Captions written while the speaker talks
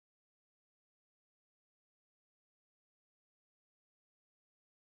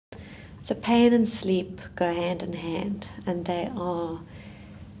So pain and sleep go hand in hand, and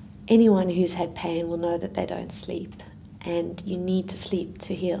anyone who's had pain will know that they don't sleep, and you need to sleep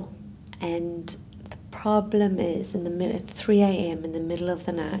to heal. And the problem is at 3 a.m. in the middle of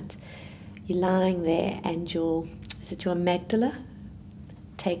the night, you're lying there and your amygdala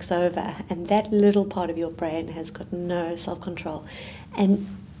takes over, and that little part of your brain has got no self-control, and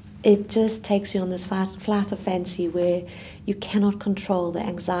it just takes you on this flight of fancy where you cannot control the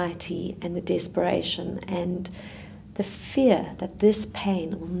anxiety and the desperation and the fear that this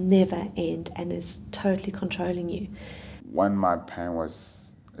pain will never end and is totally controlling you. When my pain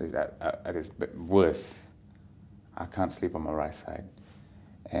is at its worst, I can't sleep on my right side.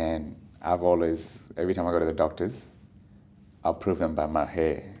 And I've always, every time I go to the doctors, I'll prove them by my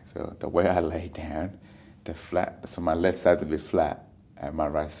hair. So the way I lay down, so my left side would be flat and my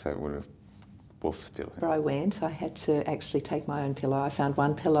right side would have both still. Where I went, I had to actually take my own pillow. I found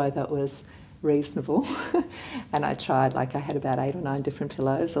one pillow that was reasonable and I tried, I had about 8 or 9 different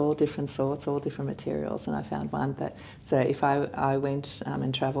pillows, all different sorts, all different materials, and I found one that, so if I went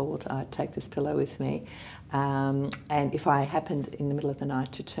and travelled, I'd take this pillow with me, and if I happened in the middle of the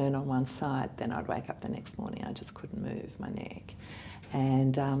night to turn on one side, then I'd wake up the next morning, I just couldn't move my neck.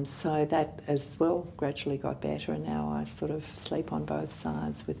 And so that as well gradually got better, and now I sort of sleep on both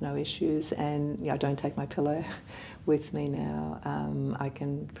sides with no issues, and I don't take my pillow with me now. I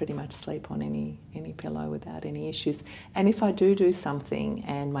can pretty much sleep on any pillow without any issues. And if I do something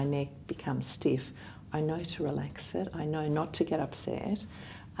and my neck becomes stiff, I know to relax it, I know not to get upset.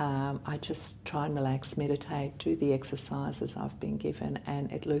 I just try and relax, meditate, do the exercises I've been given,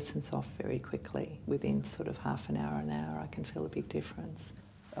 and it loosens off very quickly. Within sort of half an hour, I can feel a big difference.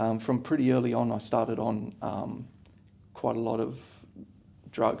 From pretty early on, I started on quite a lot of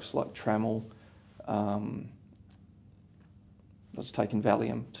drugs like Trammel. I was taking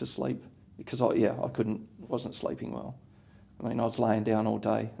Valium to sleep because wasn't sleeping well. I mean, I was laying down all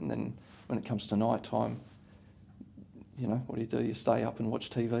day, and then when it comes to night time, what do? You stay up and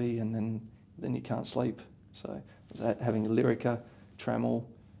watch TV, and then you can't sleep. So I was having Lyrica, Trammel,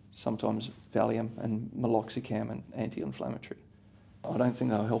 sometimes Valium, and meloxicam, and anti-inflammatory. I don't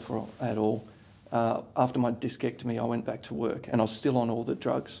think they were helpful at all. After my discectomy, I went back to work, and I was still on all the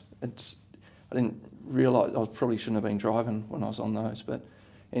drugs. I didn't realise, I probably shouldn't have been driving when I was on those, but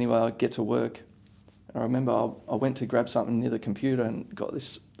anyway, I get to work, and I remember I went to grab something near the computer and got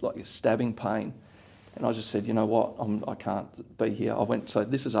this a stabbing pain. And I just said, you know what, I can't be here. So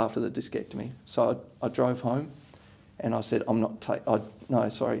this is after the discectomy. So I drove home, and I said,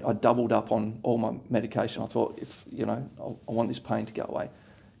 I doubled up on all my medication. I thought, I want this pain to go away.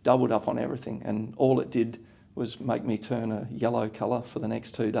 Doubled up on everything, and all it did was make me turn a yellow colour for the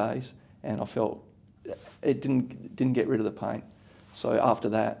next 2 days, and I felt it didn't get rid of the pain. So after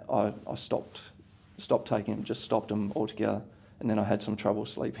that, I stopped taking them, just stopped them altogether, and then I had some trouble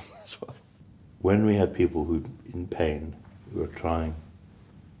sleeping as well. When we have people who in pain who are trying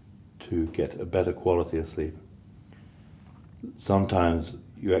to get a better quality of sleep, sometimes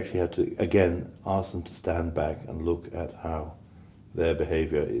you actually have to, again, ask them to stand back and look at how their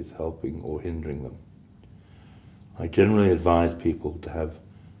behaviour is helping or hindering them. I generally advise people to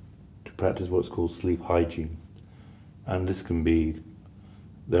practice what's called sleep hygiene. And this can be,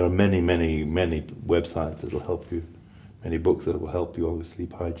 there are many websites that will help you, many books that will help you with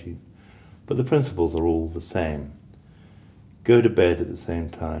sleep hygiene. But the principles are all the same. Go to bed at the same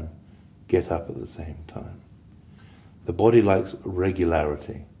time, get up at the same time. The body likes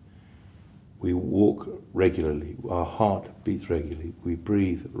regularity. We walk regularly, our heart beats regularly, we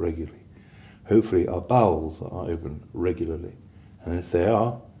breathe regularly. Hopefully our bowels are open regularly. And if they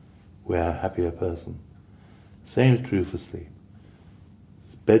are, we're a happier person. Same is true for sleep.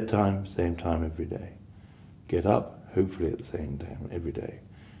 Bedtime, same time every day. Get up, hopefully at the same time every day.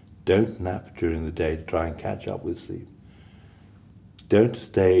 Don't nap during the day to try and catch up with sleep. Don't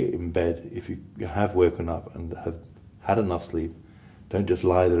stay in bed if you have woken up and have had enough sleep. Don't just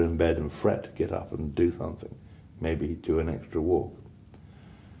lie there in bed and fret to get up and do something. Maybe do an extra walk.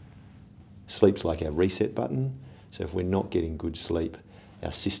 Sleep's like our reset button. So if we're not getting good sleep,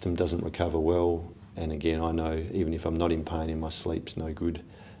 our system doesn't recover well. And again, I know even if I'm not in pain and my sleep's no good,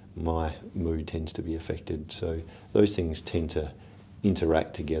 my mood tends to be affected. So those things tend to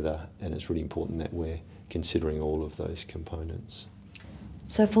interact together, and it's really important that we're considering all of those components.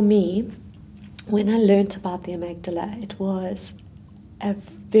 So for me, when I learnt about the amygdala, it was a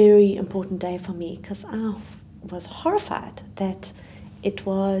very important day for me because I was horrified that it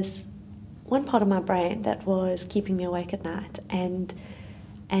was one part of my brain that was keeping me awake at night and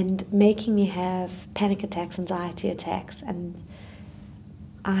making me have panic attacks, anxiety attacks, and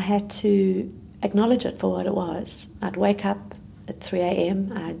I had to acknowledge it for what it was. I'd wake up at 3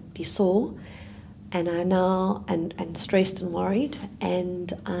 a.m., I'd be sore, and and stressed and worried,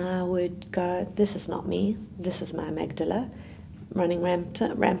 and I would go, this is not me, this is my amygdala running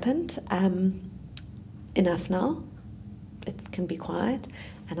rampant. Enough now, it can be quiet.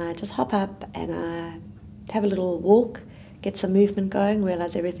 And I just hop up and I have a little walk, get some movement going,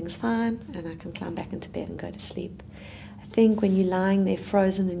 realise everything's fine, and I can climb back into bed and go to sleep. I think when you're lying there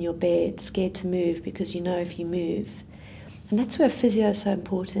frozen in your bed, scared to move because you know if you move, and that's where physio is so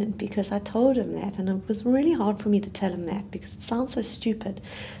important, because I told him that, and it was really hard for me to tell him that because it sounds so stupid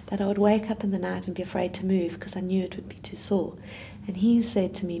that I would wake up in the night and be afraid to move because I knew it would be too sore. And he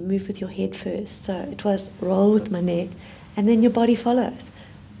said to me, move with your head first. So it was roll with my neck, and then your body follows.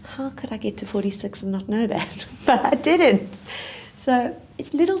 How could I get to 46 and not know that? But I didn't. So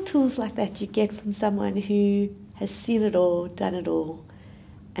it's little tools like that you get from someone who has seen it all, done it all,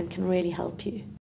 and can really help you.